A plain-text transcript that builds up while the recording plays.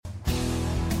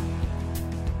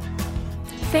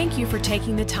Thank you for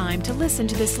taking the time to listen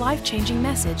to this life-changing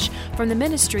message from the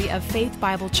ministry of Faith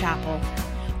Bible Chapel.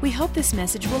 We hope this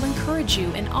message will encourage you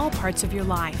in all parts of your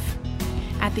life.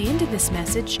 At the end of this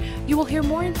message, you will hear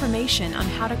more information on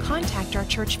how to contact our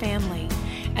church family,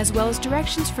 as well as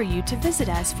directions for you to visit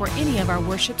us for any of our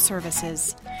worship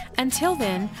services. Until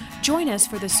then, join us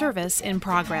for the service in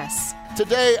progress.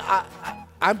 Today, I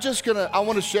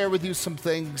want to share with you some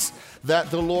things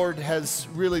that the Lord has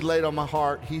really laid on my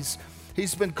heart.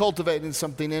 He's been cultivating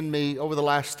something in me over the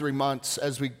last 3 months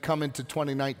as we come into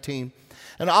 2019.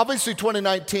 And obviously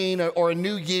 2019 or a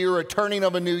new year, a turning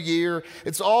of a new year,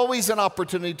 it's always an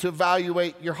opportunity to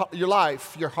evaluate your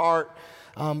life, your heart,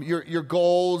 your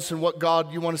goals and what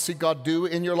you want to see God do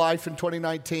in your life in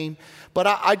 2019. But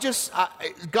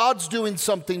God's doing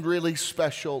something really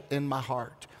special in my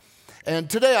heart. And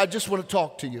today I just want to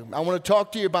talk to you. I want to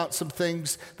talk to you about some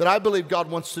things that I believe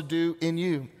God wants to do in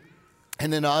you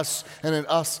and in us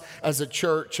as a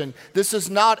church. And this is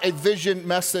not a vision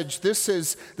message. This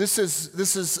is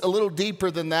a little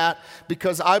deeper than that,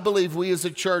 because I believe we as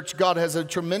a church, God has a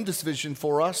tremendous vision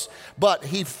for us, but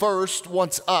He first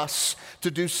wants us to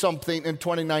do something in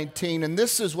 2019. And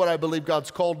this is what I believe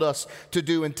God's called us to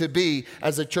do and to be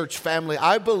as a church family.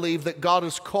 I believe that God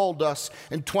has called us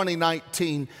in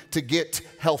 2019 to get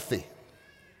healthy.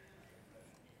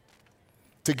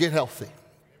 To get healthy.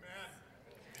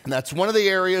 And that's one of the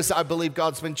areas I believe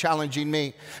God's been challenging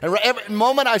me. And every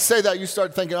moment I say that, you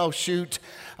start thinking, oh, shoot,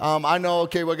 I know,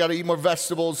 okay, we got to eat more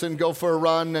vegetables and go for a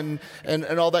run and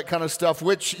all that kind of stuff,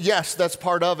 which, yes, that's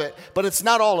part of it. But it's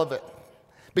not all of it.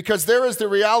 Because there is the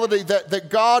reality that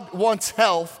God wants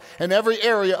health in every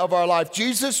area of our life.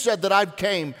 Jesus said that I've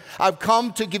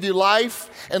come to give you life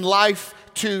and life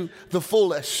to the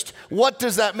fullest. What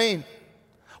does that mean?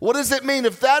 What does it mean?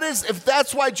 If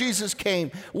that's why Jesus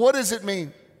came, what does it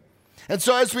mean? And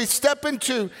so as we step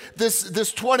into this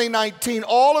 2019,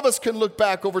 all of us can look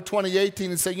back over 2018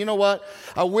 and say, you know what?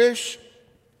 I wish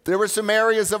there were some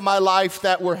areas of my life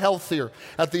that were healthier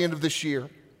at the end of this year.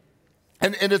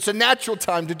 And it's a natural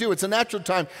time to do. It's a natural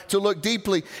time to look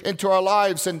deeply into our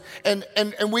lives. And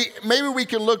we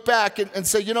can look back and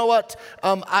say, you know what?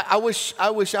 I wish I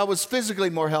was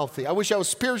physically more healthy. I wish I was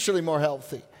spiritually more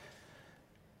healthy.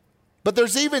 But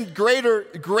there's even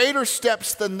greater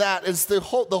steps than that. Is the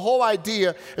whole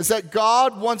idea is that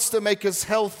God wants to make us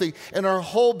healthy in our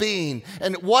whole being.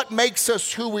 And what makes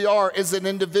us who we are as an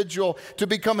individual, to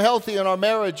become healthy in our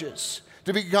marriages,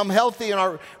 to become healthy in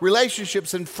our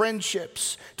relationships and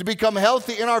friendships, to become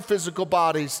healthy in our physical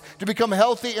bodies, to become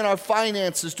healthy in our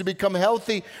finances, to become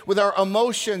healthy with our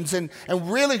emotions and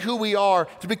really who we are,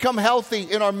 to become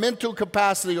healthy in our mental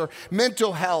capacity or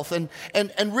mental health. And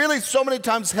really so many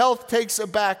times health takes a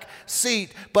back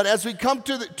seat. But as we come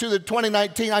to the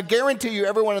 2019, I guarantee you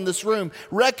everyone in this room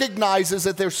recognizes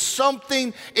that there's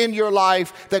something in your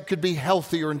life that could be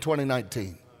healthier in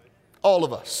 2019. All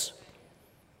of us.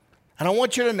 And I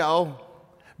want you to know,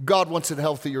 God wants it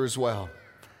healthier as well.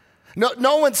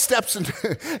 No one steps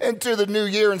into the new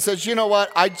year and says, you know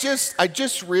what, I just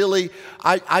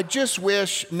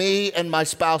wish me and my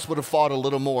spouse would have fought a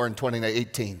little more in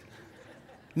 2018.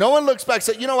 No one looks back and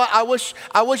says, you know what, I wish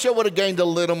I would have gained a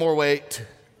little more weight.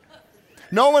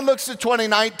 No one looks at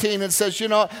 2019 and says, you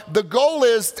know, the goal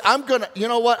is, I'm going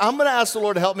to ask the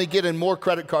Lord to help me get in more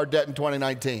credit card debt in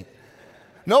 2019.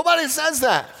 Nobody says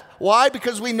that. Why?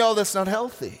 Because we know that's not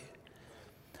healthy.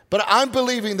 But I'm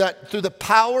believing that through the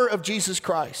power of Jesus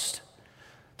Christ,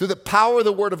 through the power of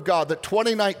the Word of God, that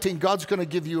 2019, God's going to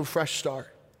give you a fresh start.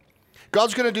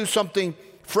 God's going to do something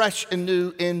fresh and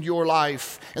new in your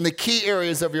life, in the key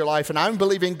areas of your life. And I'm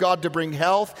believing God to bring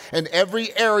health in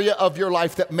every area of your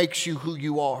life that makes you who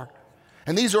you are.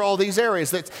 And these are all these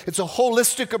areas. It's a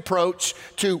holistic approach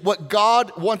to what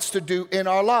God wants to do in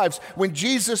our lives. When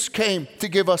Jesus came to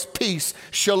give us peace,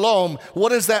 shalom, what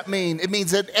does that mean? It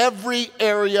means in every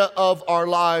area of our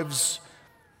lives.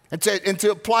 And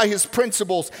to apply His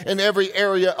principles in every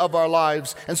area of our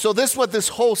lives. And so this is what this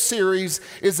whole series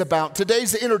is about.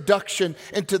 Today's the introduction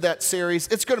into that series.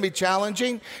 It's going to be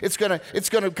challenging. It's going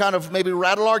to kind of maybe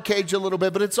rattle our cage a little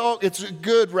bit, but it's a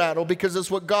good rattle, because it's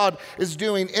what God is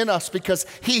doing in us, because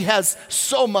He has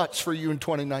so much for you in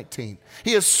 2019.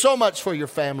 He has so much for your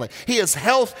family. He has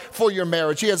health for your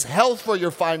marriage. He has health for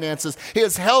your finances. He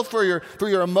has health for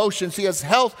your emotions. He has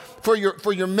health for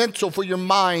your mental, for your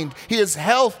mind. He has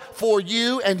health for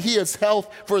you, and He has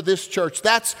health for this church.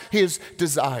 That's His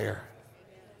desire.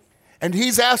 And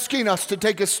He's asking us to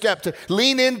take a step, to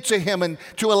lean into Him and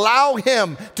to allow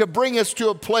Him to bring us to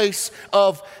a place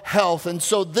of health. And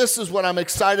so this is what I'm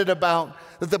excited about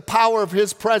that the power of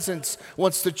His presence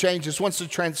wants to change us, wants to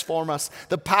transform us.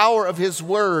 The power of His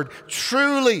word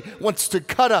truly wants to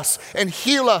cut us and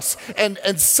heal us and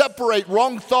separate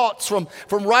wrong thoughts from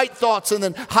right thoughts, and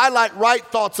then highlight right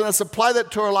thoughts, and us apply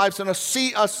that to our lives, and us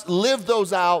see us live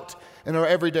those out in our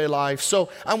everyday life. So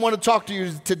I want to talk to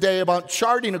you today about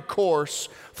charting a course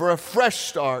for a fresh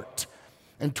start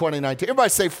in 2019. Everybody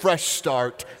say fresh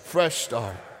start, fresh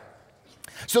start.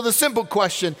 So the simple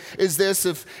question is this: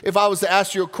 if I was to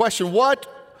ask you a question, what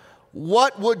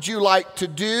would you like to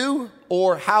do,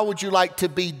 or how would you like to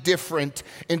be different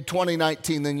in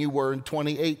 2019 than you were in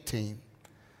 2018?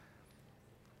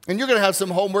 And you're going to have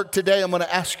some homework today I'm going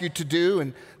to ask you to do,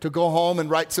 and to go home and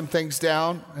write some things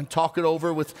down and talk it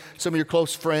over with some of your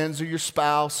close friends or your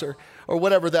spouse or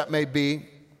whatever that may be.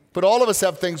 But all of us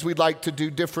have things we'd like to do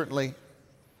differently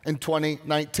in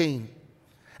 2019.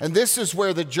 And this is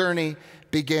where the journey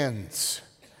begins.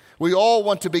 We all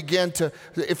want to begin to,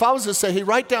 if I was to say, hey,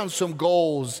 write down some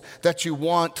goals that you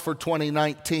want for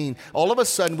 2019, all of a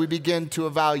sudden we begin to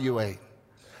evaluate.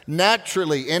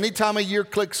 Naturally, anytime a year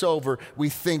clicks over, we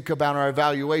think about our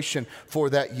evaluation for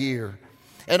that year.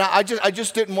 And I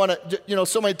just didn't want to,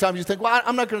 so many times you think, well,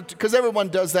 I'm not going to, because everyone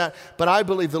does that, but I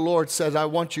believe the Lord says, I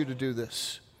want you to do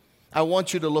this. I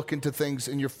want you to look into things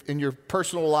in your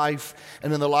personal life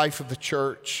and in the life of the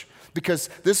church. Because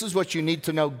this is what you need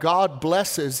to know. God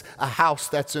blesses a house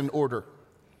that's in order.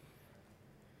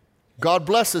 God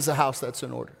blesses a house that's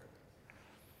in order.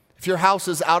 If your house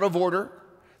is out of order,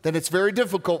 then it's very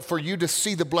difficult for you to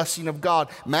see the blessing of God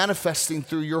manifesting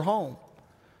through your home.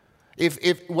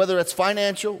 If whether it's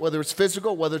financial, whether it's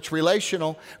physical, whether it's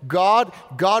relational, God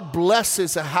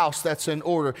blesses a house that's in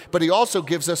order. But He also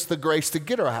gives us the grace to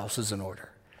get our houses in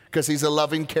order, because He's a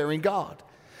loving, caring God.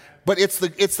 But it's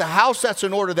the house that's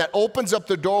in order that opens up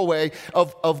the doorway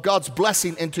of God's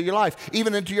blessing into your life,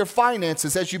 even into your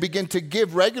finances. As you begin to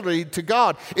give regularly to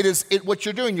God, what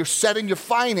you're doing, you're setting your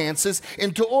finances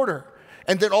into order.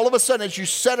 And then all of a sudden, as you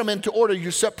set them into order, you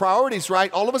set priorities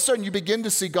right, all of a sudden you begin to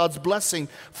see God's blessing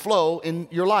flow in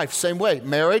your life. Same way,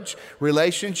 marriage,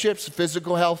 relationships,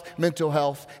 physical health, mental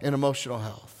health, and emotional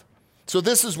health. So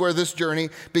this is where this journey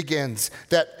begins.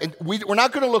 We're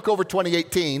not going to look over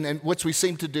 2018, and what we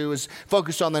seem to do is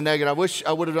focus on the negative. I wish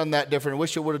I would have done that different. I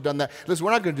wish I would have done that. Listen,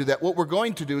 we're not going to do that. What we're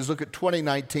going to do is look at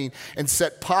 2019 and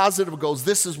set positive goals.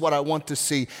 This is what I want to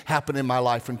see happen in my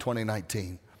life in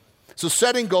 2019. So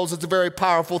setting goals is a very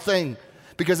powerful thing,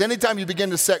 because anytime you begin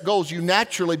to set goals, you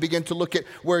naturally begin to look at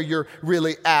where you're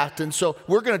really at. And so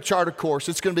we're going to chart a course.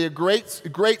 It's going to be a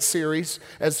great series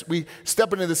as we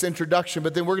step into this introduction,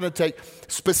 but then we're going to take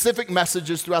specific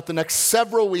messages throughout the next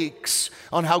several weeks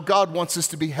on how God wants us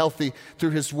to be healthy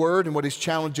through His Word and what He's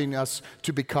challenging us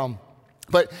to become.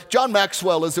 But John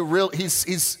Maxwell is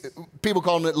he's people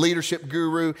call him a leadership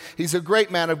guru. He's a great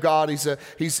man of God. He's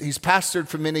pastored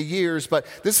for many years, but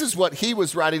this is what he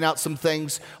was writing out some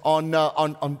things on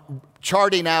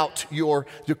charting out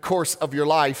the course of your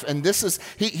life. And this is,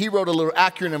 he wrote a little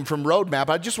acronym from Roadmap.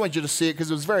 I just want you to see it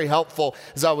because it was very helpful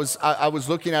as I was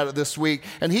looking at it this week.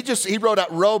 And he wrote out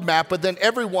Roadmap, but then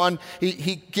everyone,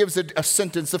 he gives a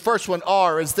sentence. The first one,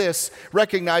 R, is this: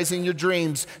 recognizing your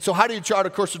dreams. So how do you chart a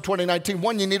course of 2019?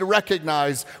 One, you need to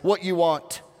recognize what you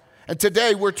want. And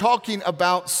today we're talking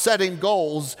about setting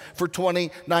goals for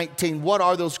 2019. What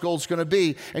are those goals going to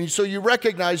be? And so you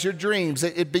recognize your dreams.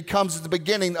 It becomes the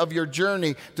beginning of your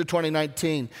journey to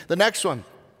 2019. The next one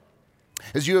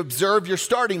is you observe your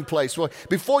starting place. Well,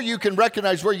 before you can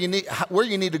recognize where you need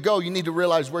to go, you need to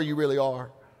realize where you really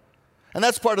are. And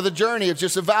that's part of the journey. It's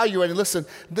just evaluating. Listen,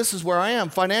 this is where I am.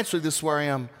 Financially, this is where I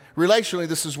am. Relationally,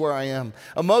 this is where I am.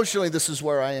 Emotionally, this is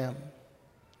where I am.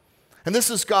 And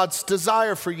this is God's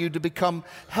desire for you to become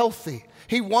healthy.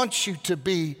 He wants you to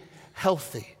be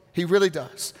healthy. He really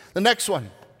does. The next one,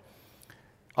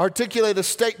 articulate a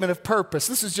statement of purpose.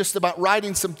 This is just about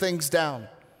writing some things down.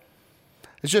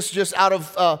 It's just out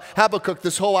of Habakkuk,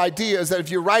 this whole idea is that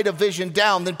if you write a vision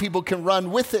down, then people can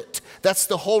run with it. That's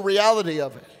the whole reality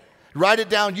of it. Write it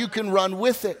down, you can run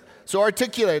with it. So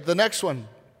articulate. The next one,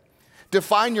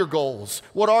 define your goals.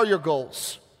 What are your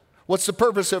goals? What's the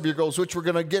purpose of your goals, which we're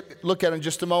going to look at in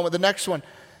just a moment. The next one,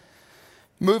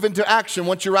 move into action.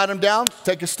 Once you write them down,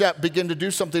 take a step, begin to do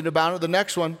something about it. The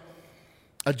next one,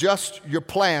 adjust your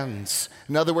plans.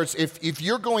 In other words, if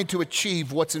you're going to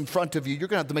achieve what's in front of you, you're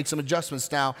going to have to make some adjustments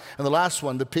now. And the last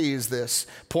one, the P, is this: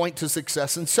 point to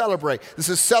success and celebrate. This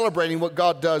is celebrating what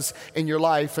God does in your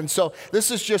life. And so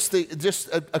this is just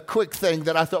a quick thing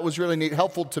that I thought was really neat,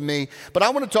 helpful to me. But I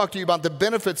want to talk to you about the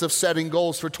benefits of setting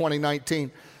goals for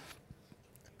 2019.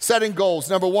 Setting goals.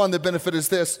 Number one, the benefit is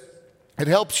this: It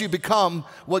helps you become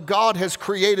what God has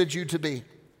created you to be.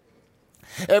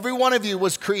 Every one of you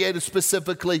was created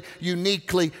specifically,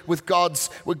 uniquely with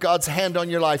God's hand on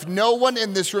your life. No one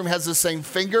in this room has the same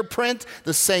fingerprint,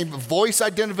 the same voice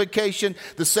identification,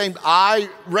 the same eye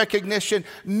recognition.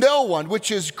 No one, which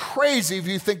is crazy if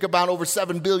you think about over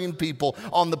 7 billion people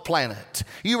on the planet.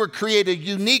 You were created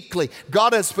uniquely.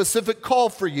 God has a specific call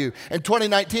for you. And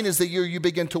 2019 is the year you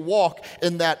begin to walk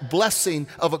in that blessing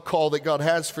of a call that God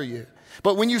has for you.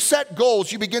 But when you set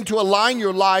goals, you begin to align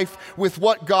your life with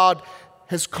what God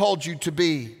has called you to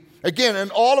be. Again,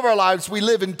 in all of our lives, we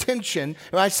live in tension.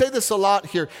 And I say this a lot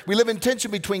here. We live in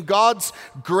tension between God's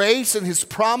grace and His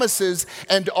promises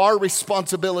and our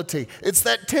responsibility. It's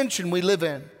that tension we live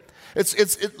in.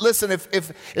 Listen,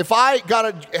 if I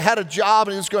had a job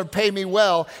and it was going to pay me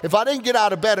well, if I didn't get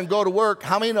out of bed and go to work,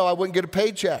 how many know I wouldn't get a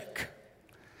paycheck?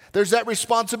 There's that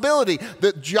responsibility.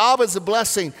 The job is a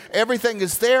blessing. Everything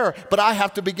is there, but I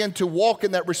have to begin to walk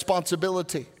in that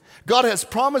responsibility. God has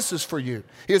promises for you.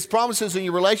 He has promises in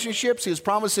your relationships. He has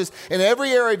promises in every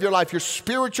area of your life, your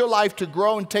spiritual life, to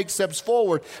grow and take steps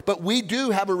forward. But we do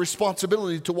have a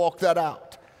responsibility to walk that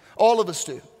out. All of us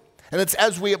do. And it's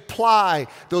as we apply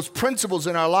those principles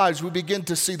in our lives, we begin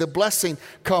to see the blessing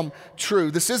come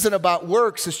true. This isn't about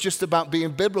works. It's just about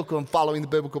being biblical and following the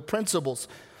biblical principles.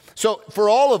 So for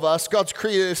all of us, God's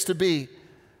created us to be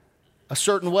a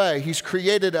certain way. He's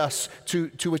created us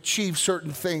to achieve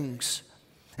certain things.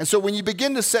 And so when you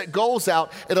begin to set goals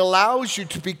out, it allows you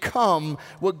to become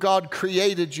what God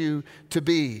created you to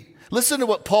be. Listen to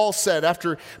what Paul said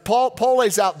after Paul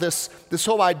lays out this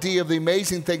whole idea of the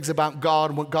amazing things about God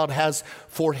and what God has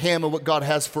for him and what God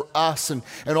has for us and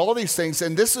all these things.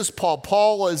 And this is Paul.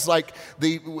 Paul is like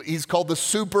he's called the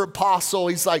super apostle.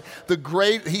 He's like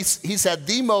he's had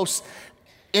the most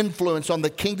influence on the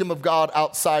kingdom of God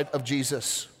outside of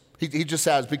Jesus. He just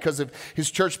has, because of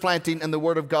his church planting and the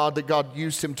word of God that God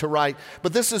used him to write.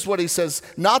 But this is what he says: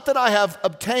 not that I have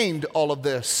obtained all of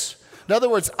this. In other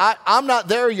words, I'm not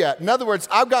there yet. In other words,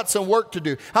 I've got some work to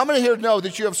do. How many here know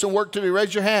that you have some work to do?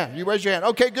 Raise your hand. You raise your hand.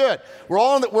 Okay, good. We're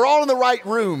all in the right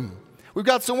room. We've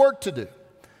got some work to do.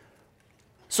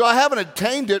 So I haven't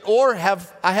attained it, or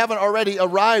I haven't already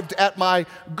arrived at my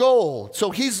goal. So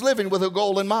he's living with a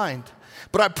goal in mind.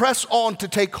 But I press on to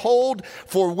take hold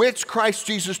for which Christ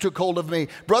Jesus took hold of me.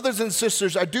 Brothers and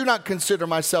sisters, I do not consider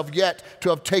myself yet to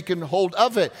have taken hold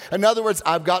of it. In other words,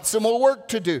 I've got some more work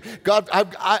to do. God,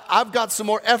 I've got some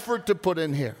more effort to put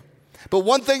in here. But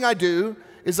one thing I do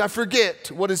is I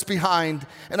forget what is behind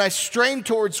and I strain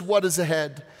towards what is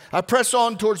ahead. I press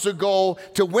on towards the goal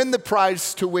to win the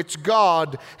prize to which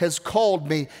God has called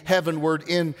me heavenward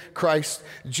in Christ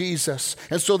Jesus.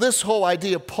 And so this whole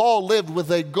idea, Paul lived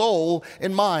with a goal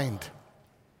in mind.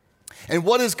 And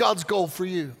what is God's goal for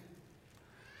you?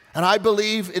 And I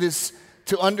believe it is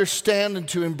to understand and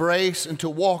to embrace and to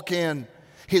walk in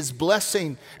His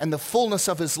blessing and the fullness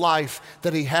of His life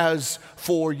that He has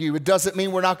for you. It doesn't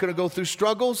mean we're not going to go through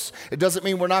struggles. It doesn't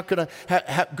mean we're not going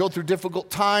to go through difficult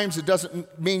times. It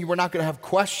doesn't mean we're not going to have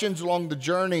questions along the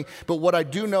journey. But what I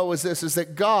do know is this, is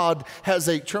that God has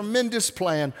a tremendous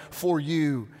plan for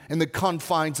you in the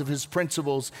confines of His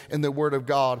principles in the Word of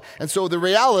God. And so the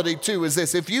reality too is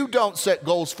this: if you don't set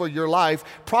goals for your life,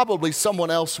 probably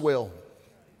someone else will.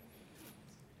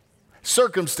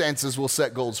 Circumstances will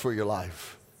set goals for your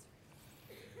life.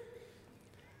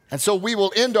 And so we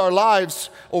will end our lives,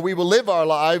 or we will live our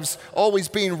lives always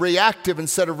being reactive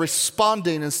instead of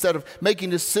responding, instead of making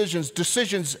decisions.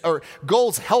 Decisions or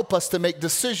goals help us to make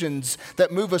decisions that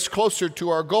move us closer to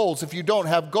our goals. If you don't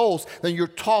have goals, then you're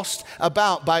tossed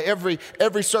about by every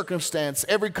circumstance,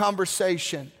 every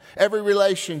conversation, every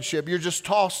relationship. You're just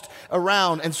tossed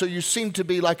around. And so you seem to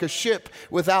be like a ship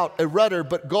without a rudder,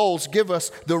 but goals give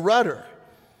us the rudder.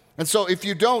 And so if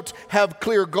you don't have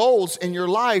clear goals in your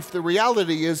life, the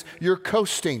reality is you're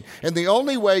coasting. And the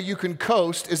only way you can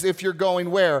coast is if you're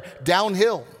going where?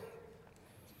 Downhill.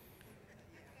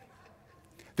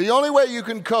 The only way you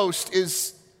can coast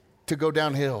is to go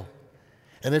downhill.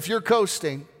 And if you're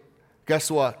coasting,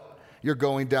 guess what? You're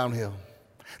going downhill.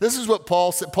 This is what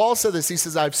Paul said. Paul said this. He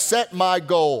says, I've set my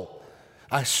goal.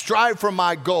 I strive for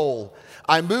my goal.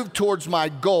 I move towards my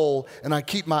goal, and I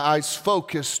keep my eyes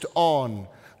focused on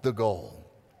the goal.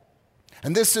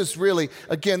 And this is really,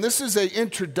 again, this is an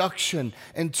introduction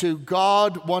into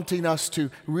God wanting us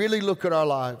to really look at our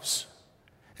lives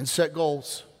and set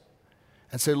goals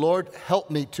and say, Lord, help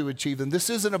me to achieve them.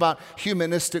 This isn't about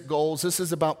humanistic goals. This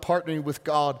is about partnering with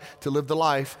God to live the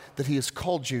life that He has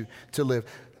called you to live.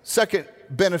 Second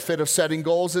benefit of setting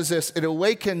goals is this: it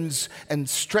awakens and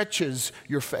stretches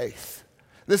your faith.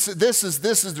 This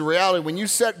is the reality. When you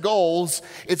set goals,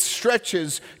 it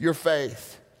stretches your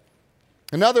faith.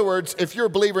 In other words, if you're a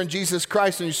believer in Jesus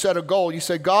Christ and you set a goal, you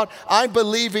say, God, I'm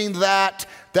believing that.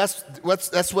 That's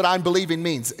what I'm believing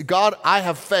means. God, I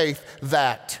have faith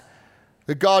that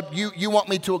God, you want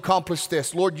me to accomplish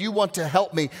this. Lord, you want to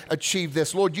help me achieve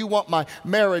this. Lord, you want my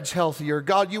marriage healthier.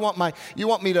 God, you want me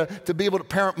to be able to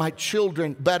parent my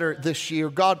children better this year.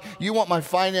 God, you want my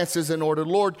finances in order.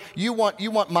 Lord, you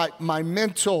want my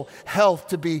mental health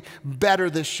to be better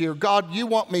this year. God, you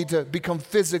want me to become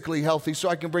physically healthy so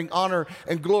I can bring honor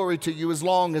and glory to you as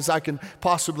long as I can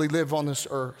possibly live on this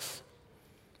earth.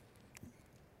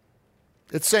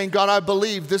 It's saying, God, I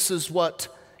believe this is what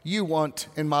you want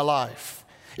in my life.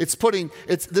 You're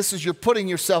putting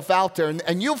yourself out there,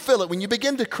 and you'll feel it when you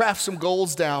begin to craft some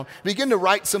goals down, begin to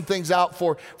write some things out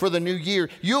for the new year.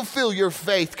 You'll feel your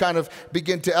faith kind of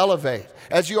begin to elevate.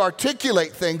 As you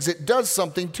articulate things, it does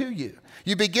something to you.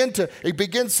 It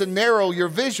begins to narrow your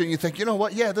vision. You think, you know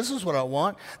what? Yeah, this is what I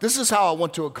want. This is how I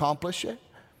want to accomplish it.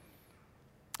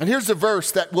 And here's a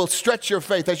verse that will stretch your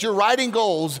faith. As you're writing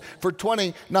goals for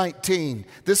 2019,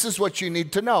 this is what you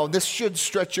need to know. This should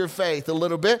stretch your faith a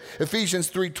little bit.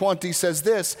 Ephesians 3:20 says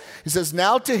this. He says,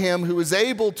 now to him who is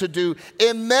able to do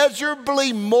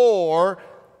immeasurably more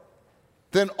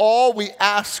than all we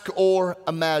ask or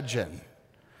imagine.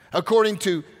 According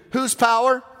to whose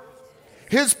power?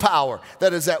 His power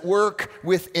that is at work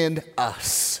within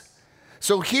us.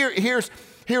 So here is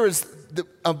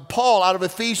Paul out of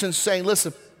Ephesians saying,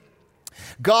 listen,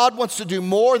 God wants to do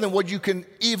more than what you can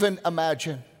even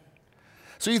imagine.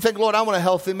 So you think, Lord, I want a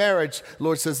healthy marriage. The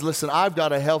Lord says, listen, I've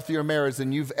got a healthier marriage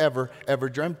than you've ever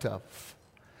dreamt of.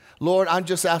 Lord, I'm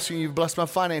just asking you to bless my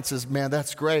finances. Man,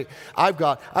 that's great. I've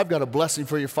got a blessing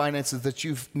for your finances that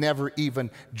you've never even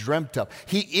dreamt of.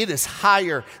 It is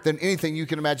higher than anything you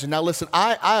can imagine. Now listen,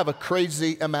 I have a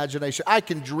crazy imagination. I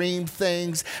can dream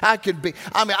things. I can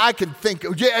think,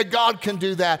 yeah, God can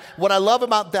do that. What I love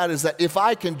about that is that if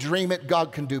I can dream it,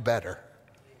 God can do better.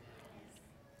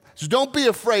 So don't be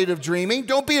afraid of dreaming.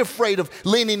 Don't be afraid of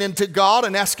leaning into God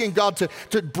and asking God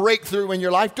to break through in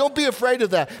your life. Don't be afraid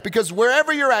of that, because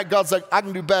wherever you're at, God's like, I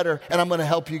can do better, and I'm going to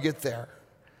help you get there.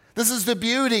 This is the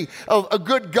beauty of a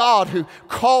good God who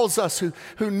calls us,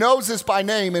 who knows us by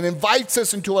name and invites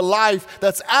us into a life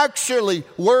that's actually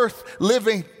worth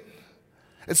living.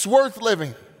 It's worth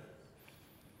living.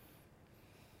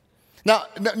 Now,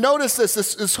 notice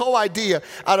this whole idea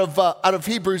out of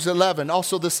Hebrews 11.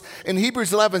 Also, in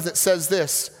Hebrews 11 it says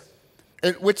this,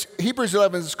 which Hebrews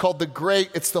 11 is called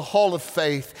it's the Hall of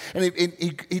Faith. And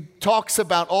he talks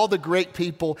about all the great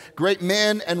people, great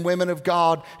men and women of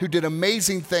God who did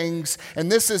amazing things.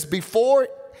 And this is before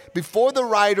the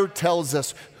writer tells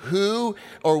us who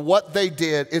or what they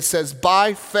did. It says,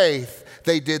 by faith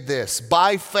they did this.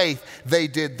 By faith they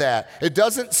did that. It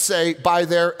doesn't say by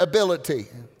their ability.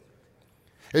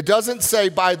 It doesn't say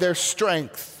by their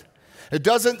strength. It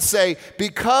doesn't say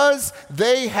because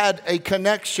they had a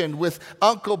connection with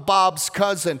Uncle Bob's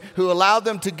cousin who allowed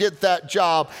them to get that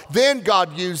job, then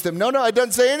God used them. No, it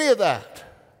doesn't say any of that.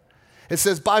 It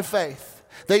says by faith.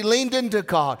 They leaned into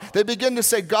God. They began to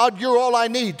say, God, you're all I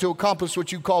need to accomplish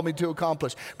what you called me to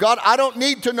accomplish. God, I don't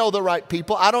need to know the right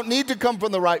people. I don't need to come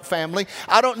from the right family.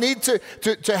 I don't need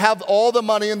to have all the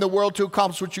money in the world to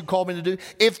accomplish what you called me to do.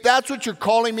 If that's what you're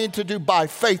calling me to do, by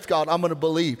faith, God, I'm going to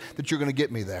believe that you're going to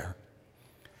get me there.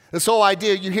 This whole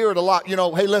idea, you hear it a lot.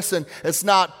 Hey, listen, it's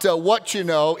not what you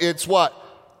know, it's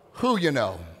who you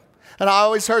know. And I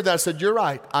always heard that. I said, you're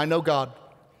right. I know God.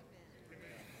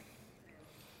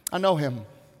 I know him.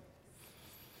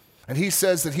 And he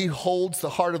says that he holds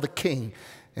the heart of the king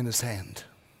in his hand.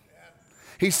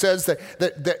 He says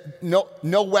that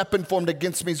no weapon formed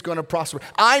against me is going to prosper.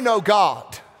 I know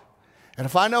God. And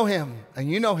if I know him and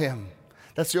you know him,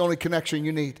 that's the only connection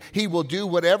you need. He will do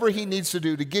whatever he needs to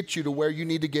do to get you to where you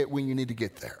need to get when you need to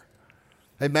get there.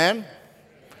 Amen?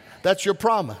 That's your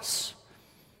promise.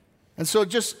 And so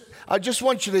I just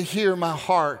want you to hear my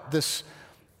heart. This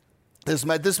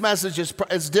message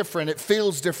is different. It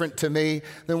feels different to me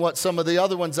than what some of the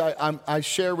other ones I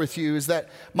share with you. Is that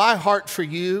my heart for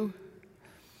you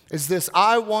is this: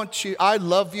 I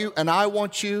love you, and I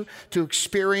want you to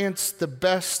experience the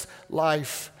best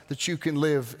life that you can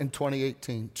live in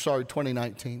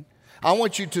 2019. I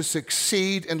want you to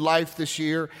succeed in life this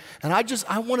year, and I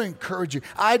want to encourage you.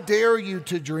 I dare you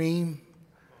to dream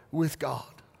with God.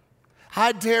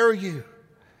 I dare you.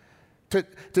 To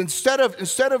instead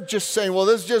of just saying, well,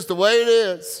 this is just the way it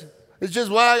is. It's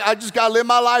just, well, I just got to live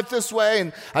my life this way,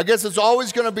 and I guess it's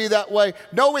always going to be that way.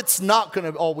 No, it's not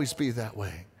going to always be that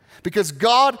way. Because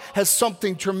God has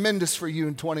something tremendous for you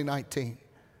in 2019.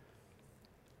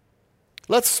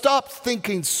 Let's stop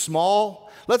thinking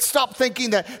small. Let's stop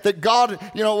thinking that God,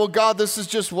 well, God, this is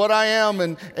just what I am.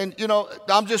 And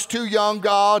I'm just too young,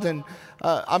 God. And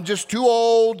I'm just too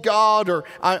old, God. Or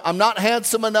I'm not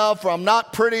handsome enough. Or I'm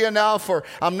not pretty enough. Or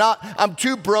I'm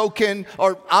too broken.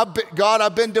 Or God,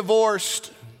 I've been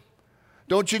divorced.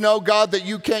 Don't you know, God, that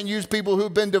you can't use people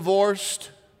who've been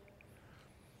divorced?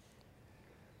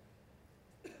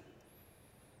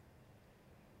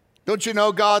 Don't you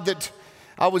know, God, that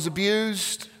I was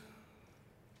abused?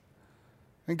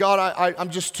 And God, I'm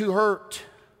just too hurt.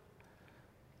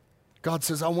 God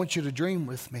says, I want you to dream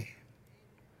with me.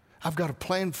 I've got a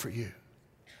plan for you.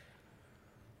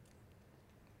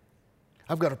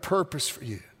 I've got a purpose for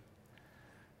you.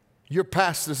 Your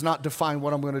past does not define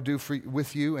what I'm going to do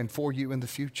with you and for you in the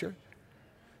future.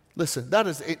 Listen, that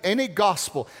is any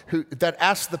gospel that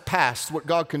asks the past what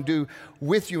God can do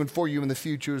with you and for you in the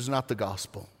future is not the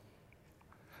gospel.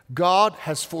 God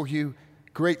has for you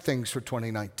great things for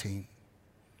 2019.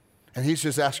 And he's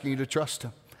just asking you to trust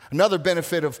him. Another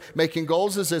benefit of making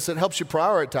goals is this: it helps you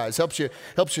prioritize,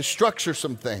 helps you structure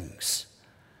some things.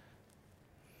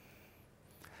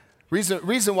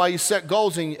 Reason why you set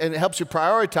goals and it helps you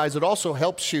prioritize, it also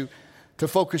helps you to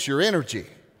focus your energy.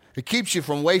 It keeps you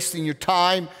from wasting your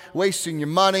time, wasting your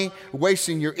money,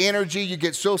 wasting your energy. You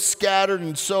get so scattered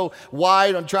and so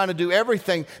wide on trying to do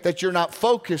everything that you're not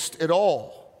focused at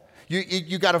all.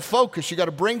 You got to focus. You got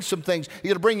to bring some things. You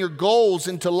got to bring your goals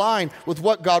into line with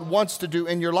what God wants to do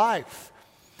in your life.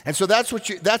 And so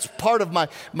that's part of my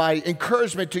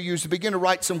encouragement to you is to begin to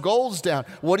write some goals down.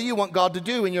 What do you want God to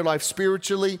do in your life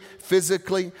spiritually,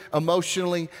 physically,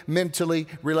 emotionally, mentally,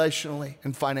 relationally,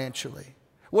 and financially?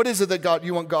 What is it that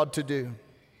you want God to do?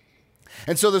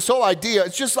 And so this whole idea,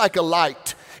 it's just like a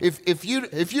light. If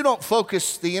you don't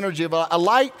focus the energy of a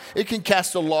light, it can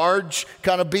cast a large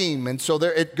kind of beam, and so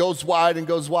there it goes wide and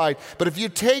goes wide. But if you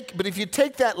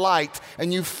take that light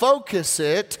and you focus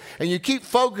it and you keep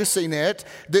focusing it,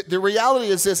 the reality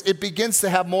is this: it begins to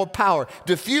have more power.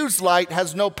 Diffused light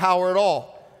has no power at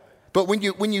all, but when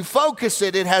you focus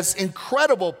it, it has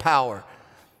incredible power.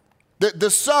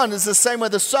 The sun is the same way.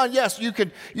 The sun, yes, you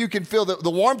can feel the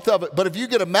warmth of it, but if you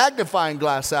get a magnifying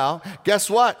glass out, guess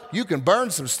what? You can burn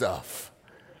some stuff.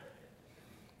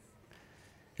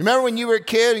 Remember when you were a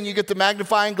kid and you get the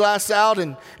magnifying glass out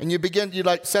and you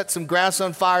set some grass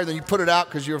on fire, then you put it out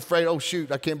because you're afraid, oh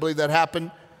shoot, I can't believe that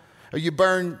happened. Or you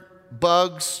burn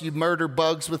bugs, you murder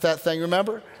bugs with that thing,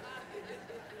 remember?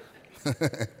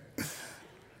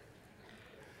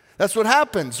 That's what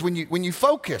happens when you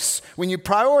focus, when you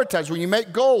prioritize, when you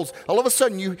make goals. All of a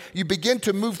sudden, you begin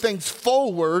to move things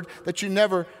forward that you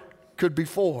never could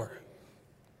before.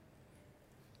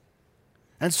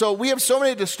 And so we have so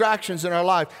many distractions in our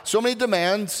life, so many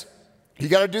demands. You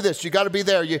got to do this. You got to be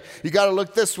there. You got to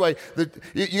look this way.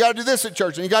 You got to do this at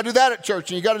church, and you got to do that at church,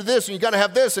 and you got to do this, and you got to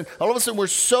have this. And all of a sudden, we're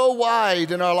so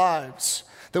wide in our lives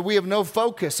that we have no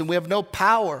focus and we have no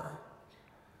power.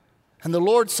 And the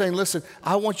Lord's saying, listen,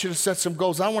 I want you to set some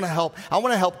goals. I want to help. I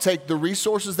want to help take the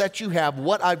resources that you have,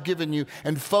 what I've given you,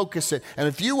 and focus it. And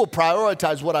if you will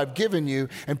prioritize what I've given you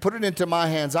and put it into my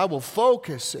hands, I will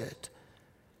focus it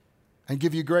and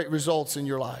give you great results in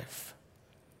your life.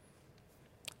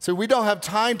 So we don't have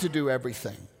time to do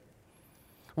everything.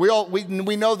 We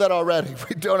know that already.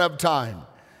 We don't have time.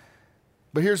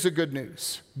 But here's the good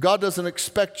news. God doesn't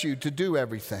expect you to do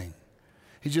everything.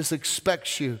 He just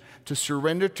expects you to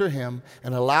surrender to him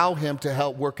and allow him to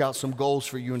help work out some goals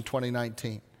for you in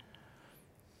 2019.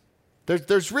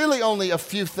 There's really only a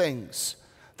few things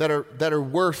that are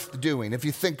worth doing if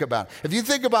you think about it. If you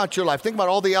think about your life, think about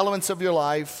all the elements of your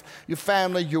life, your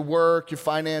family, your work, your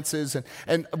finances,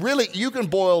 and really you can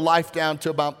boil life down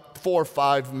to about 4 or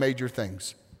 5 major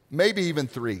things, maybe even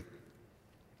 3.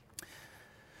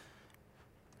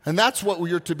 And that's what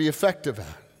you're to be effective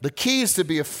at. The key is to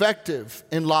be effective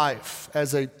in life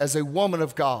as a woman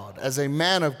of God, as a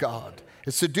man of God,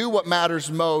 is to do what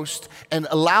matters most and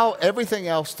allow everything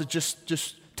else to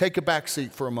just take a back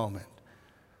seat for a moment.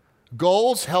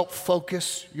 Goals help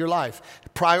focus your life.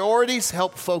 Priorities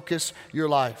help focus your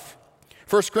life.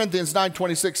 1 Corinthians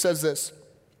 9:26 says this.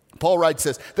 Paul writes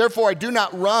this: therefore I do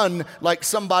not run like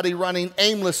somebody running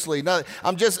aimlessly. No,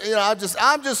 I'm just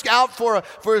out for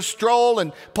a stroll.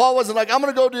 And Paul wasn't like, I'm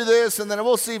going to go do this and then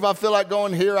we'll see if I feel like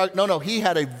going here. No, he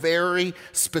had a very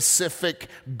specific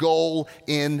goal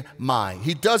in mind.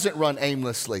 He doesn't run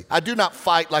aimlessly. I do not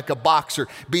fight like a boxer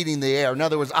beating the air. In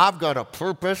other words, I've got a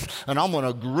purpose and I'm going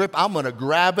to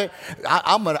grab it.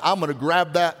 I'm going to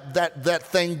grab that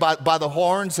thing by the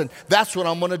horns, and that's what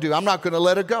I'm going to do. I'm not going to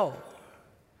let it go.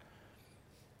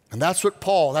 And that's what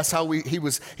that's how he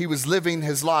was living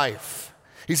his life.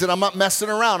 He said, I'm not messing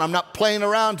around. I'm not playing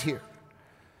around here.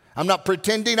 I'm not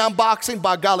pretending I'm boxing.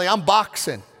 By golly, I'm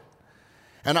boxing.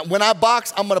 And when I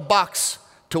box, I'm going to box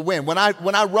to win. When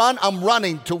I run, I'm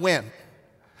running to win.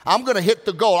 I'm going to hit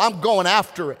the goal. I'm going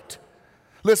after it.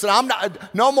 Listen,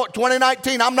 no more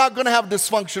 2019, I'm not going to have a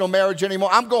dysfunctional marriage anymore.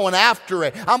 I'm going after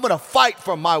it. I'm going to fight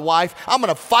for my wife. I'm going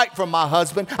to fight for my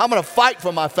husband. I'm going to fight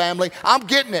for my family. I'm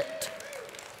getting it.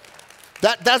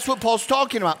 That's what Paul's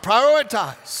talking about.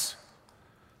 Prioritize.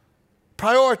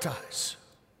 Prioritize.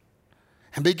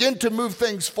 And begin to move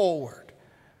things forward.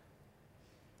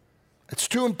 It's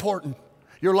too important.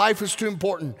 Your life is too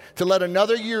important to let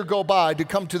another year go by, to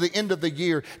come to the end of the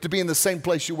year, to be in the same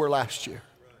place you were last year.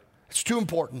 It's too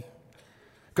important.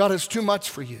 God has too much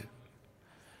for you.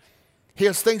 He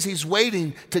has things He's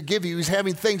waiting to give you. He's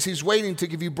having things He's waiting to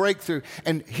give you breakthrough.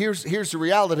 And here's the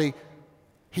reality.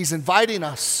 He's inviting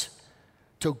us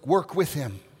to work with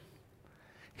Him.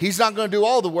 He's not going to do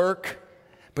all the work,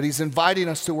 but He's inviting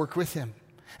us to work with Him.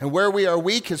 And where we are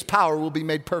weak, His power will be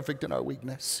made perfect in our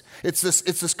weakness. It's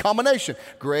this combination,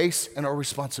 grace and our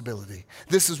responsibility.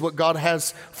 This is what God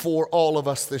has for all of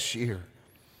us this year.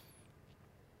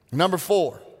 Number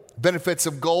 4, benefits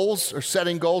of goals or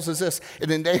setting goals is this.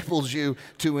 It enables you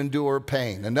to endure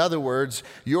pain. In other words,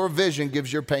 your vision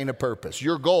gives your pain a purpose.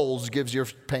 Your goals gives your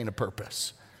pain a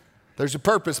purpose. There's a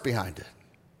purpose behind it.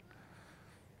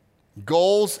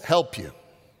 Goals help you.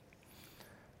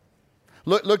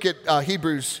 Look at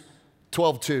Hebrews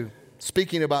 12:2.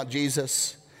 Speaking about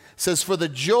Jesus, it says, for the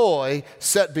joy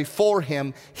set before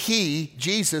Him, He,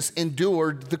 Jesus,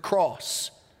 endured the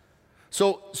cross.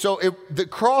 So the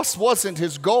cross wasn't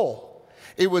His goal.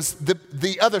 It was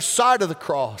the other side of the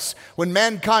cross, when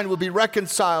mankind would be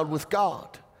reconciled with God.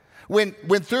 When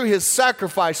through His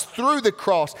sacrifice, through the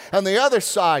cross, on the other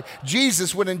side,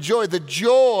 Jesus would enjoy the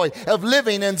joy of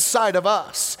living inside of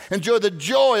us. Enjoy the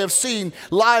joy of seeing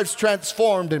lives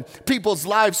transformed and people's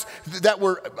lives that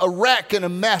were a wreck and a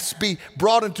mess be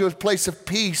brought into a place of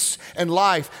peace and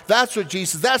life. That's what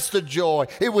Jesus, that's the joy.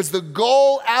 It was the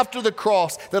goal after the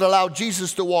cross that allowed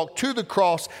Jesus to walk to the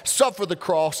cross, suffer the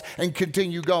cross, and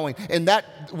continue going. And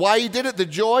why He did it, the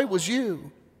joy was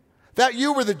you. That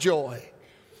you were the joy.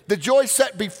 The joy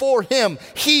set before Him,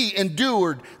 He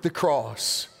endured the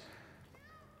cross.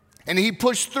 And He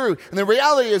pushed through. And the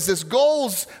reality is this,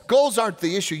 goals aren't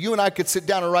the issue. You and I could sit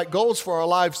down and write goals for our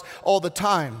lives all the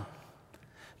time.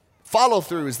 Follow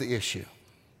through is the issue.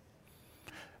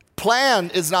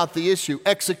 Plan is not the issue.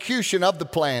 Execution of the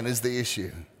plan is the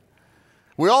issue.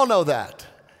 We all know that.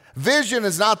 Vision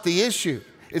is not the issue.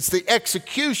 It's the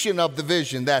execution of the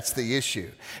vision that's the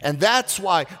issue. And that's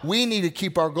why we need to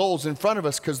keep our goals in front of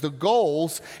us, because the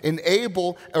goals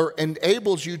enables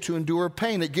you to endure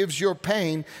pain. It gives your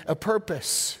pain a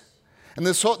purpose. And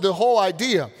the whole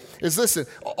idea is, listen,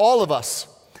 all of us,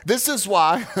 this is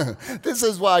why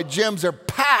gyms are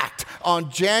packed on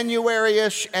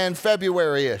January-ish and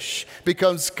February-ish,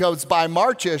 because by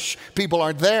March-ish, people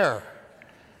aren't there.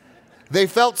 They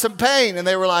felt some pain and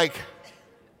they were like,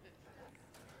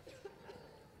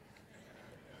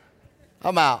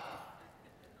 I'm out.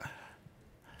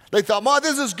 They thought, "Mom,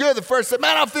 this is good." The first day,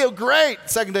 "Man, I feel great."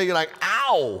 Second day, you're like,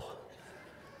 "Ow,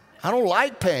 I don't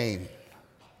like pain.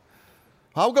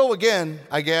 I'll go again,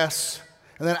 I guess."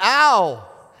 And then, "Ow."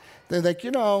 Then they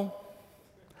think,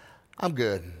 I'm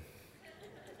good.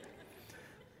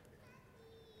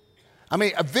 I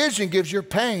mean, a vision gives your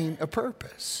pain a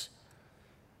purpose.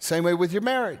 Same way with your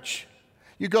marriage.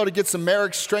 You go to get some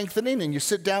marriage strengthening and you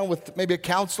sit down with maybe a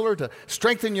counselor to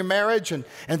strengthen your marriage, and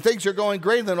things are going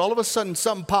great, and then all of a sudden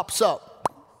something pops up.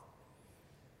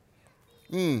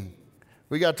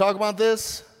 We got to talk about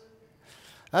this?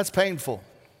 That's painful.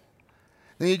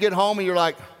 Then you get home and you're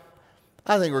like,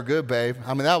 "I think we're good, babe.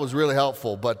 I mean, that was really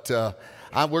helpful, but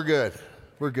we're good.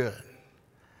 We're good."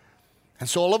 And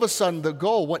so all of a sudden, the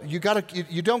goal, you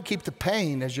don't keep the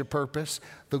pain as your purpose.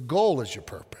 The goal is your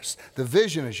purpose. The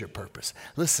vision is your purpose.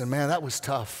 Listen, man, that was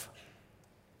tough.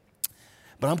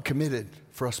 But I'm committed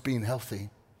for us being healthy.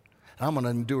 And I'm going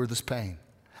to endure this pain.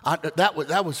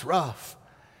 That was rough.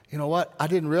 You know what? I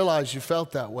didn't realize you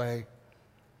felt that way.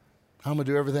 I'm going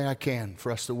to do everything I can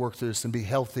for us to work through this and be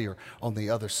healthier on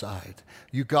the other side.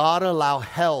 You got to allow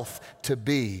health to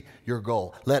be your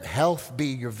goal. Let health be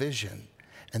your vision.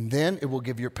 And then it will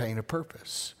give your pain a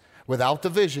purpose. Without the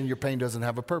vision, your pain doesn't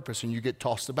have a purpose, and you get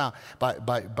tossed about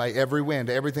by every wind,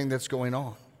 everything that's going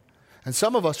on. And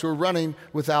some of us are running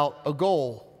without a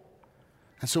goal.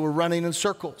 And so we're running in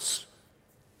circles.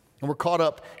 And we're caught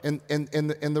up in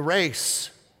the race.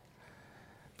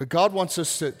 But God wants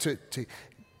us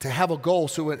to have a goal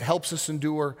so it helps us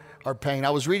endure our pain. I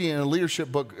was reading in a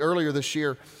leadership book earlier this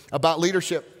year about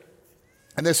leadership.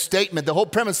 And this statement, the whole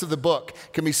premise of the book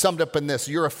can be summed up in this: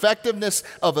 your effectiveness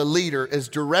of a leader is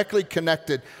directly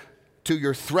connected to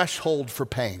your threshold for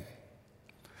pain.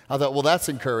 I thought, well, that's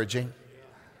encouraging.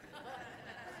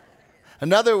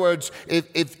 In other words,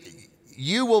 if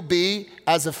you will be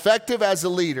as effective as a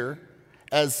leader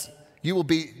as you will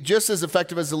be just as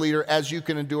effective as a leader as you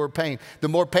can endure pain. The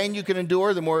more pain you can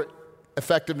endure, the more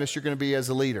effectiveness you're going to be as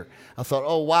a leader. I thought,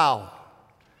 oh, wow.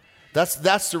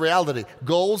 That's the reality.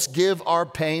 Goals give our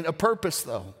pain a purpose,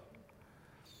 though.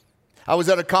 I was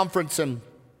at a conference, and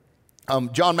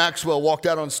John Maxwell walked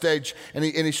out on stage, and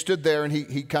he stood there, and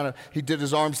he did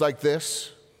his arms like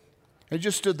this. And he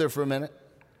just stood there for a minute.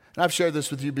 And I've shared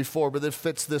this with you before, but it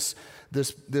fits this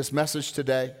message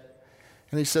today.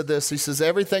 And he said this. He says,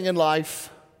 everything in life,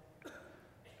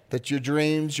 that your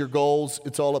dreams, your goals,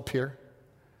 it's all up here.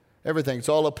 Everything, it's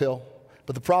all uphill.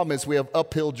 But the problem is we have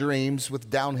uphill dreams with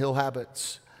downhill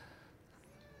habits.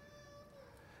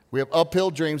 We have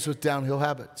uphill dreams with downhill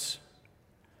habits.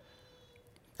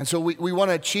 And so we want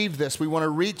to achieve this. We want to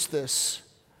reach this.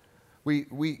 I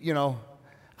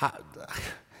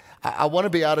want to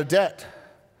be out of debt.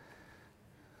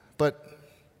 But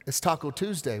it's Taco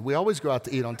Tuesday. We always go out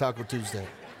to eat on Taco Tuesday.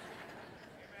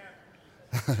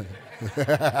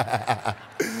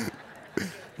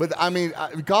 But I mean,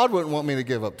 God wouldn't want me to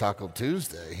give up Taco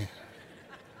Tuesday.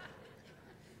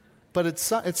 But it's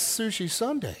Sushi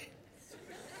Sunday.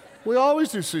 We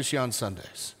always do sushi on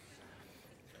Sundays.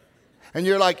 And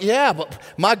you're like, yeah, but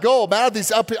my goal, man,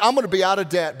 I'm going to be out of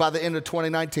debt by the end of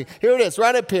 2019. Here it is,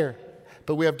 right up here.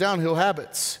 But we have downhill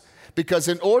habits. Because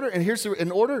in order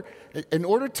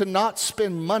to not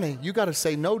spend money, you got to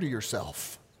say no to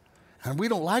yourself. And we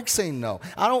don't like saying no.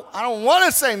 I don't want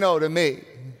to say no to me.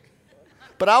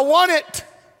 But I want it.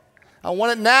 I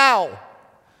want it now.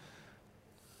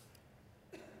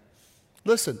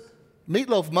 Listen,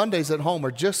 Meatloaf Mondays at home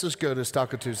are just as good as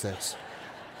Taco Tuesdays.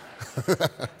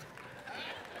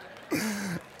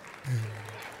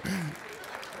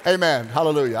 Amen.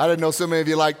 Hallelujah. I didn't know so many of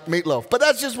you like meatloaf, but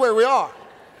that's just where we are.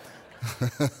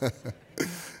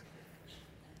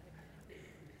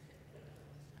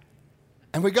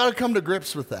 And we got to come to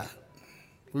grips with that.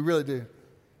 We really do.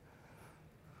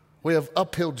 We have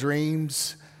uphill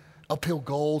dreams, uphill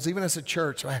goals, even as a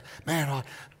church.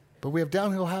 But we have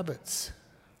downhill habits.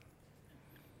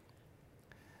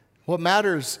 What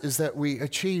matters is that we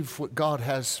achieve what God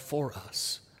has for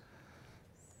us.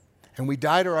 And we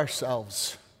die to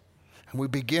ourselves. And we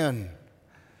begin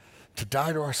to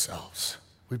die to ourselves.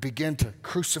 We begin to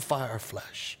crucify our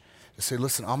flesh. To say,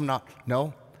 listen,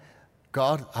 no.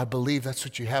 God, I believe that's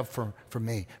what you have for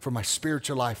me, for my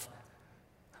spiritual life.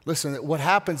 Listen, what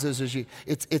happens is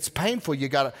it's painful. You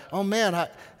got to, oh man,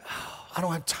 I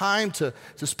don't have time to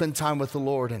spend time with the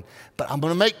Lord, but I'm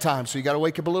going to make time. So you got to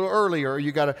wake up a little earlier, or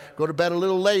you got to go to bed a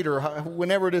little later,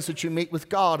 whenever it is that you meet with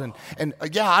God. And I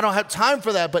don't have time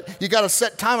for that, but you got to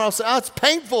set time. And I'll say, it's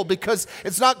painful because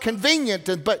it's not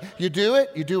convenient. But you do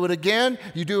it again,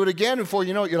 and before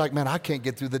you know it, you're like, man, I can't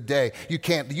get through the day. You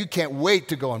can't wait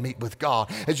to go and meet with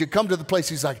God. As you come to the place,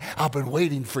 He's like, I've been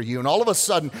waiting for you. And all of a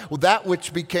sudden, that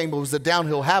which was a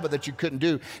downhill habit that you couldn't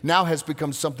do, now has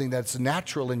become something that's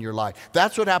natural in your life.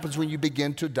 That's what happens when you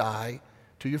begin to die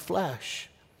to your flesh.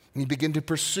 And you begin to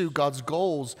pursue God's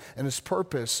goals and His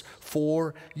purpose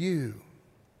for you.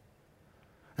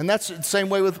 And that's the same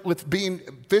way with being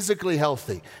physically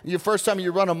healthy. The first time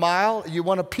you run a mile, you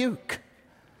want to puke.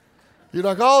 You're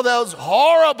like, oh, that was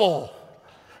horrible.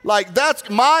 Like,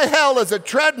 my hell is a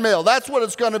treadmill. That's what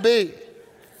it's going to be.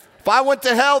 If I went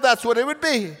to hell, that's what it would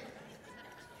be.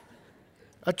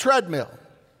 A treadmill.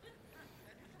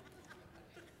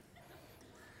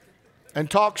 And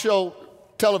talk show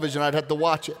television, I'd have to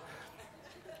watch it.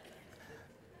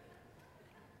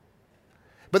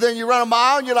 But then you run a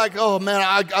mile and you're like, oh man,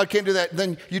 I can't do that.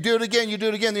 Then you do it again,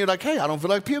 then you're like, hey, I don't feel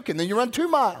like puking. Then you run 2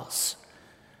 miles.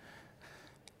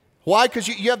 Why? Because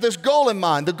you have this goal in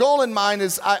mind. The goal in mind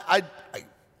is I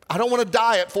don't want to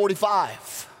die at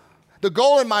 45. The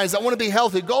goal in mind is I want to be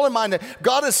healthy. The goal in mind that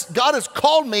God has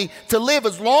called me to live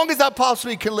as long as I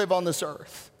possibly can live on this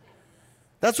earth.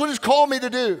 That's what He's called me to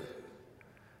do.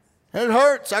 And it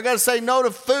hurts. I got to say no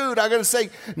to food. I got to say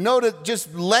no to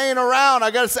just laying around.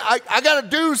 I got to say, I got to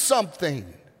do something.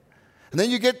 And then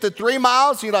you get to 3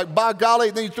 miles, and you're like, by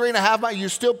golly, then you 3.5 miles, you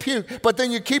still puke. But then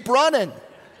you keep running.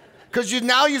 Because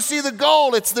now you see the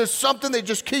goal. There's something that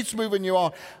just keeps moving you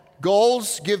on.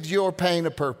 Goals give your pain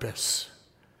a purpose.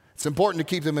 It's important to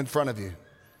keep them in front of you.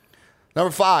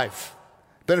 Number 5,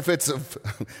 benefits of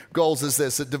goals is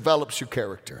this: it develops your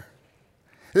character.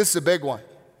 This is a big one.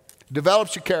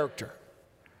 Develops your character.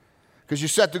 Because you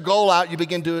set the goal out, you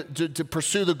begin to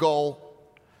pursue the goal.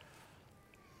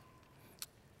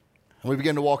 And we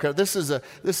begin to walk out. This is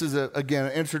again,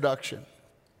 an introduction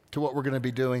to what we're going to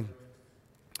be doing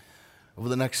over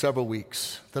the next several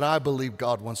weeks, that I believe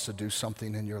God wants to do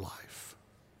something in your life.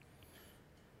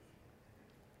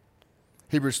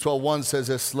 Hebrews 12:1 says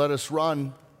this, let us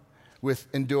run with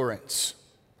endurance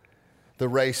the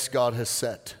race God has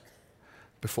set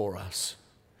before us.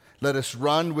 Let us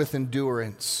run with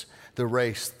endurance the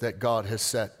race that God has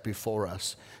set before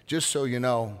us. Just so you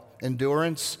know,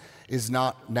 endurance is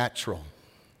not natural.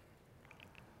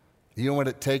 You know what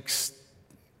it takes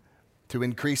to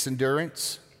increase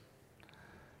endurance?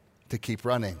 To keep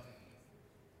running.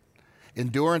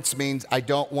 Endurance means I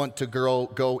don't want to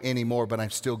go anymore, but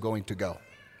I'm still going to go.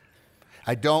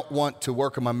 I don't want to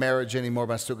work on my marriage anymore,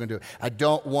 but I'm still going to do it. I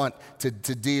don't want to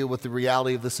deal with the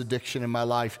reality of this addiction in my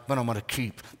life, but I'm going to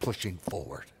keep pushing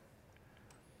forward.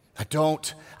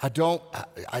 The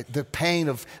pain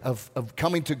of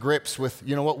coming to grips with,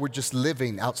 you know what, we're just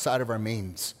living outside of our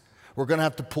means. We're going to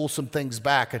have to pull some things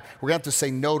back, and we're going to have to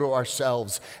say no to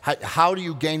ourselves. How do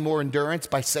you gain more endurance?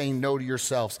 By saying no to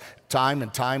yourselves time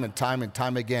and time and time and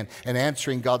time again, and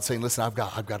answering God, saying, listen, I've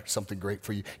got something great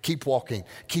for you. Keep walking,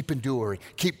 keep enduring,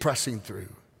 keep pressing through.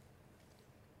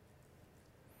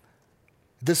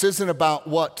 This isn't about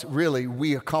what really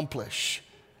we accomplish.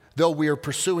 Though we are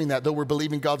pursuing that, though we're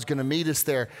believing God's going to meet us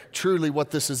there, truly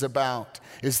what this is about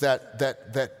is that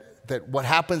what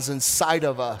happens inside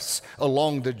of us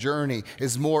along the journey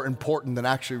is more important than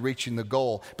actually reaching the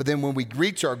goal. But then when we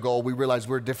reach our goal, we realize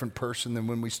we're a different person than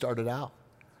when we started out.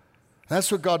 And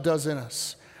that's what God does in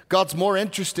us. God's more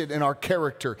interested in our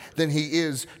character than he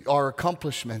is our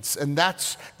accomplishments. And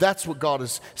that's what God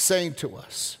is saying to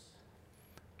us.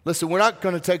 Listen, we're not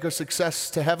going to take our success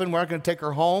to heaven. We're not going to take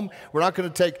her home. We're not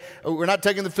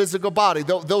taking the physical body.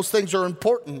 Those things are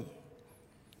important.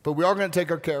 But we are going to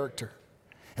take our character.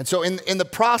 And so in the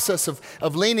process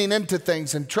of leaning into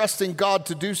things and trusting God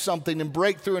to do something and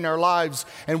break through in our lives,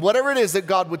 and whatever it is that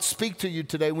God would speak to you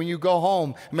today when you go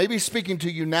home, maybe speaking to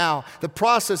you now, the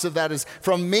process of that is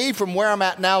from where I'm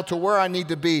at now to where I need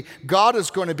to be, God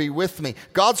is going to be with me.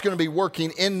 God's going to be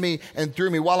working in me and through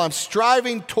me. While I'm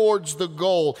striving towards the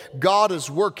goal, God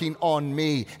is working on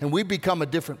me, and we become a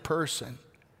different person.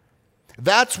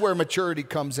 That's where maturity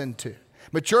comes into.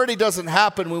 Maturity doesn't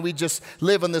happen when we just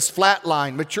live on this flat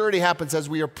line. Maturity happens as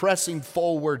we are pressing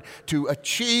forward to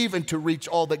achieve and to reach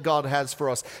all that God has for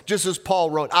us. Just as Paul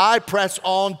wrote, I press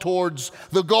on towards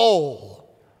the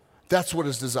goal. That's what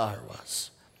his desire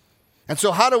was. And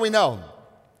so how do we know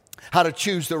how to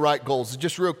choose the right goals?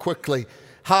 Just real quickly,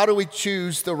 how do we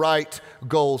choose the right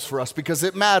goals for us? Because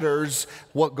it matters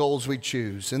what goals we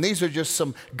choose. And these are just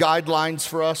some guidelines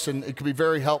for us, and it can be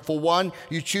very helpful. One,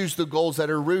 you choose the goals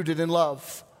that are rooted in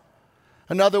love.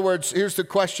 In other words, here's the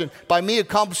question. By me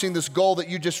accomplishing this goal that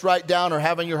you just write down or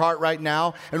have in your heart right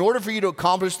now, in order for you to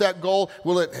accomplish that goal,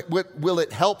 will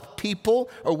it help people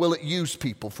or will it use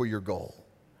people for your goal?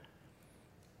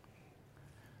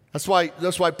 That's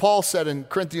why Paul said in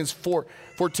Corinthians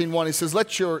 14:1, he says,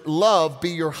 let your love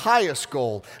be your highest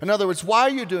goal. In other words, why are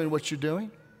you doing what you're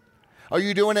doing? Are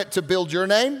you doing it to build your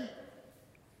name?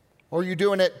 Or are you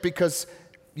doing it because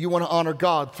you want to honor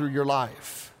God through your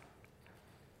life?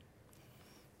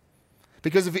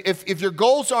 Because if your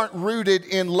goals aren't rooted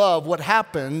in love, what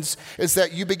happens is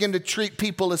that you begin to treat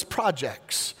people as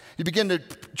projects. You begin to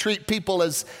treat people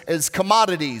as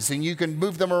commodities, and you can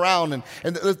move them around,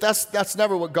 and that's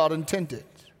never what God intended.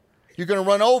 You're going to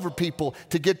run over people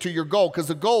to get to your goal, because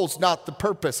the goal is not the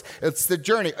purpose. It's the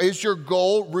journey. Is your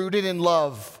goal rooted in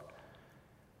love?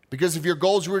 Because if your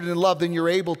goal is rooted in love, then you're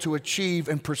able to achieve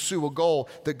and pursue a goal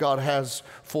that God has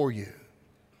for you.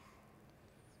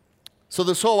 So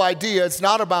this whole idea, it's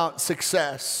not about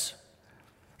success.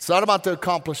 It's not about the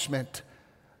accomplishment.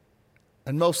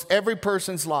 In most every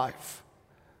person's life,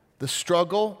 the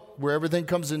struggle, where everything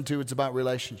comes into, it's about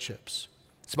relationships.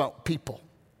 It's about people.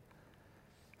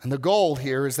 And the goal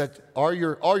here is that are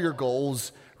your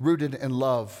goals rooted in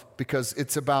love? Because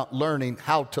it's about learning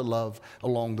how to love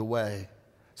along the way.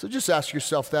 So just ask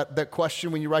yourself that question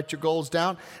when you write your goals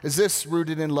down. Is this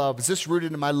rooted in love? Is this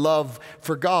rooted in my love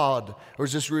for God? Or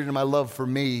is this rooted in my love for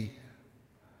me?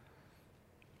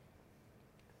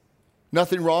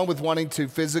 Nothing wrong with wanting to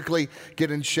physically get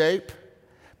in shape.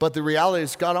 But the reality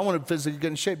is, God, I want to physically get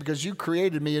in shape because you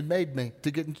created me and made me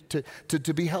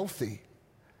to be healthy.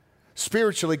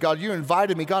 Spiritually, God, you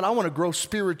invited me. God, I want to grow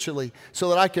spiritually so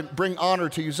that I can bring honor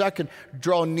to you, so I can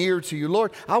draw near to you.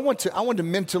 Lord, I want to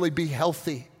mentally be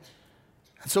healthy.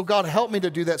 And so God, help me to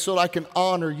do that so that I can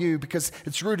honor you, because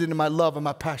it's rooted in my love and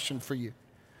my passion for you.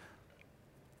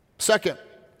 Second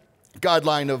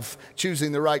guideline of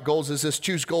choosing the right goals is this: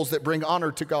 choose goals that bring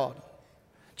honor to God.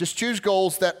 Just choose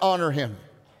goals that honor him.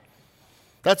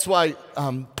 That's why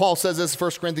Paul says this in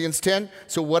 1 Corinthians 10.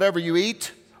 So whatever you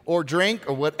eat or drink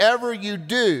or whatever you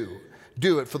do,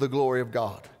 do it for the glory of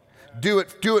God. Do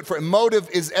it for, motive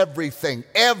is everything.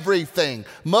 Everything.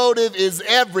 Motive is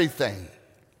everything.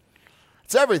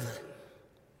 It's everything.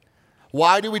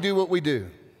 Why do we do what we do?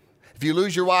 If you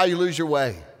lose your why, you lose your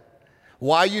way.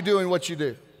 Why are you doing what you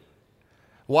do?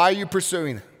 Why are you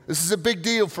pursuing it? This is a big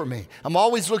deal for me. I'm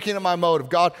always looking at my motive.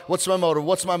 God, what's my motive?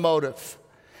 What's my motive?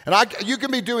 And you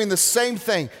can be doing the same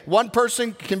thing. One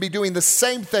person can be doing the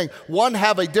same thing. One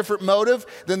have a different motive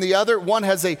than the other. One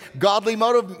has a godly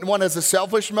motive. One has a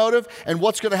selfish motive. And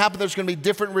what's going to happen? There's going to be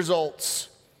different results.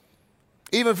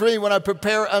 Even for me, when I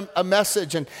prepare a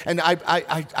message and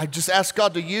I just ask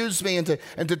God to use me and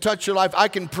to touch your life, I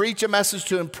can preach a message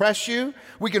to impress you.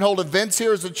 We can hold events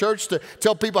here as a church to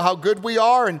tell people how good we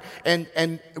are.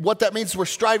 And what that means, we're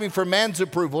striving for man's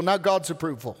approval, not God's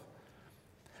approval.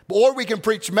 Or we can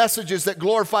preach messages that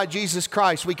glorify Jesus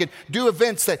Christ. We can do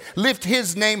events that lift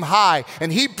his name high.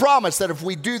 And he promised that if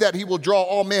we do that, he will draw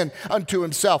all men unto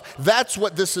himself. That's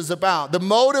what this is about. The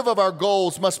motive of our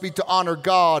goals must be to honor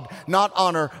God, not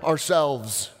honor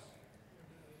ourselves.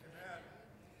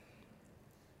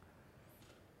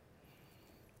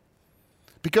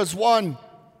 Because one,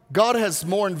 God has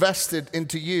more invested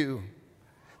into you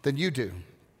than you do.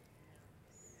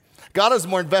 God is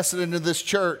more invested into this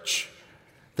church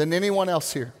than anyone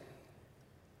else here.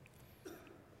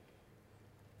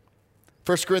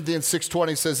 1 Corinthians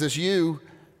 6:20 says this: you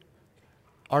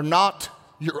are not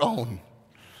your own.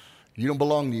 You don't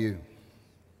belong to you.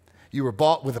 You were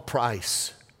bought with a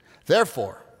price.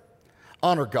 Therefore,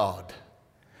 honor God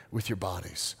with your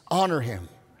bodies. Honor him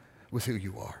with who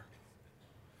you are.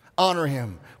 Honor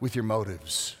him with your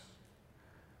motives.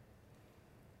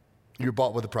 You're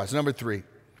bought with a price. Number 3,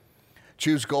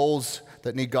 choose goals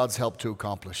that need God's help to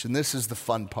accomplish. And this is the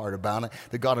fun part about it,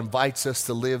 that God invites us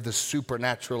to live the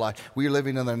supernatural life. We are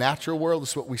living in the natural world.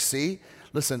 This is what we see.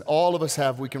 Listen, all of us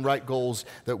we can write goals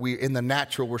that in the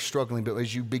natural, we're struggling. But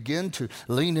as you begin to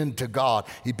lean into God,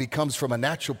 it becomes from a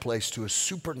natural place to a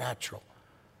supernatural.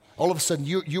 All of a sudden,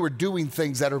 you are doing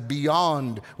things that are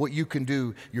beyond what you can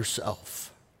do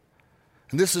yourself.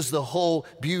 And this is the whole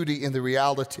beauty in the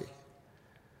reality,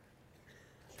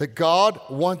 that God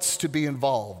wants to be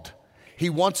involved. He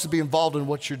wants to be involved in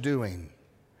what you're doing.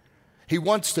 He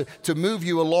wants to move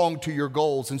you along to your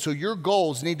goals. And so your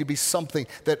goals need to be something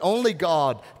that only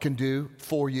God can do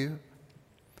for you.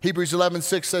 Hebrews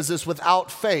 11:6 says this: without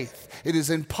faith, it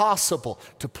is impossible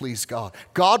to please God.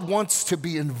 God wants to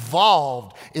be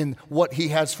involved in what he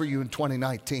has for you in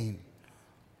 2019.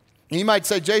 And you might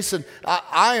say, Jason,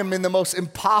 I am in the most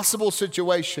impossible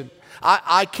situation.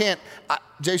 I can't,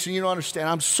 Jason, you don't understand.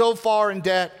 I'm so far in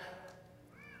debt.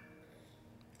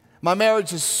 My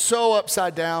marriage is so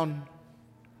upside down.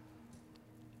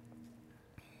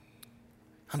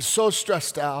 I'm so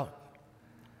stressed out.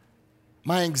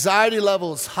 My anxiety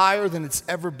level is higher than it's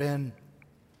ever been.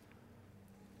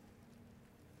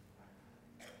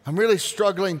 I'm really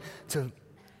struggling to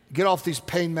get off these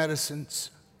pain medicines.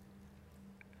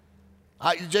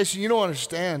 Jason, you don't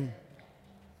understand.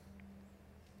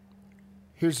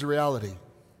 Here's the reality.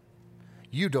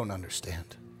 You don't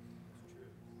understand.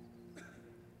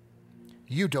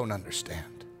 You don't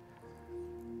understand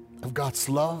of God's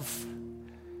love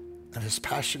and his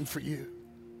passion for you,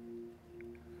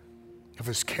 of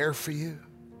his care for you.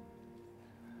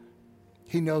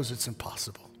 He knows it's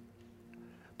impossible.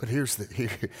 But here's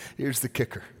the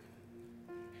kicker.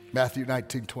 Matthew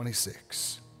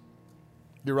 19:26.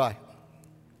 You're right.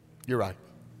 You're right.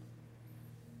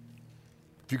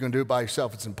 If you're going to do it by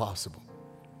yourself, it's impossible.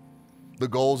 The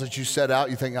goals that you set out,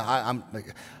 you think, I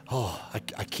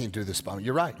can't do this by me.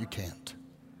 You're right, you can't.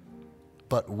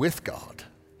 But with God,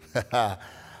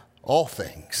 all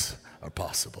things are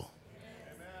possible.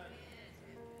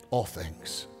 All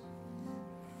things.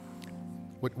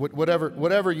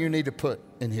 Whatever you need to put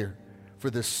in here for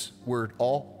this word,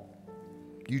 all,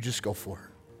 you just go for it.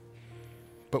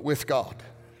 But with God,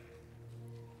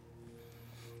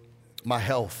 my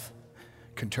health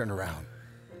can turn around.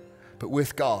 But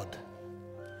with God,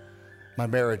 my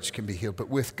marriage can be healed. But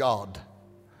with God,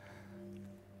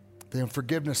 the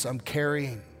unforgiveness I'm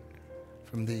carrying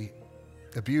from the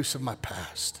abuse of my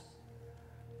past,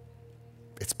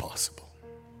 it's possible.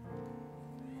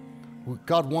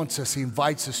 God wants us, he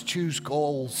invites us, choose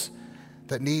goals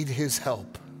that need his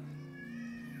help.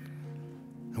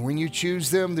 And when you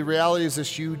choose them, the reality is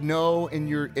this: you know in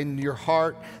your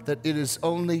heart that it is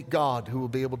only God who will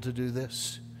be able to do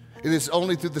this. It is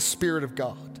only through the Spirit of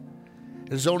God.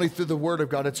 It is only through the Word of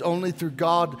God. It's only through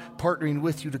God partnering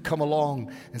with you to come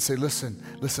along and say, listen,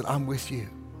 I'm with you.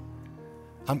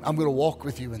 I'm going to walk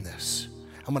with you in this.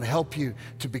 I'm going to help you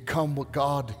to become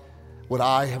what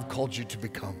I have called you to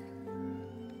become.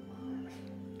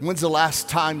 When's the last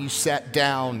time you sat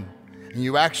down and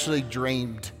you actually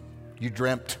dreamed? You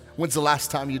dreamt. When's the last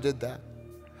time you did that?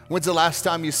 When's the last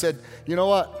time you said, you know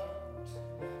what?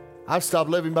 I've stopped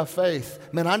living by faith.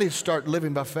 Man, I need to start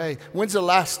living by faith. When's the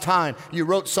last time you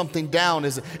wrote something down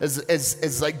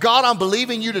as like, God, I'm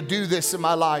believing you to do this in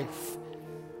my life?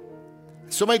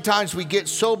 So many times we get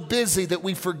so busy that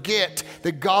we forget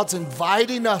that God's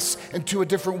inviting us into a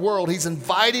different world. He's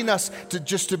inviting us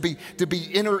to be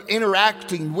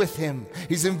interacting with Him.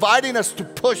 He's inviting us to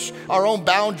push our own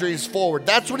boundaries forward.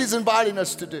 That's what He's inviting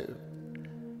us to do.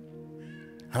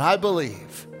 And I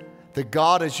believe that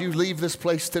God, as you leave this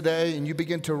place today and you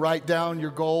begin to write down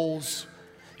your goals,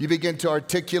 you begin to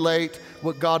articulate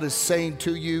what God is saying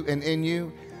to you and in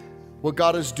you, what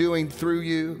God is doing through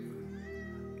you.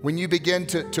 When you begin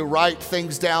to write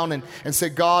things down and say,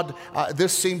 God,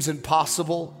 this seems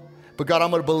impossible, but God, I'm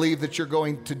going to believe that you're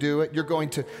going to do it. You're going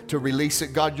to release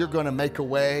it. God, you're going to make a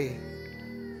way.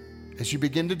 As you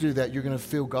begin to do that, you're going to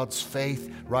feel God's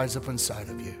faith rise up inside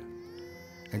of you.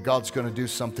 And God's going to do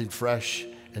something fresh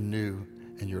and new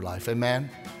in your life. Amen?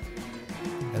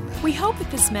 Amen. We hope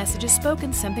that this message has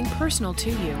spoken something personal to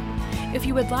you. If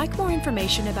you would like more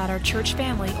information about our church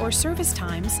family or service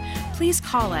times, please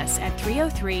call us at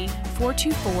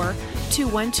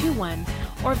 303-424-2121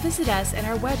 or visit us at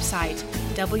our website,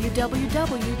 www.fbci.org.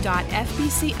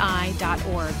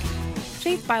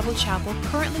 Faith Bible Chapel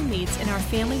currently meets in our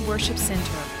Family Worship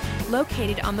Center,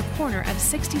 located on the corner of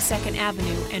 62nd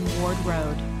Avenue and Ward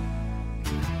Road.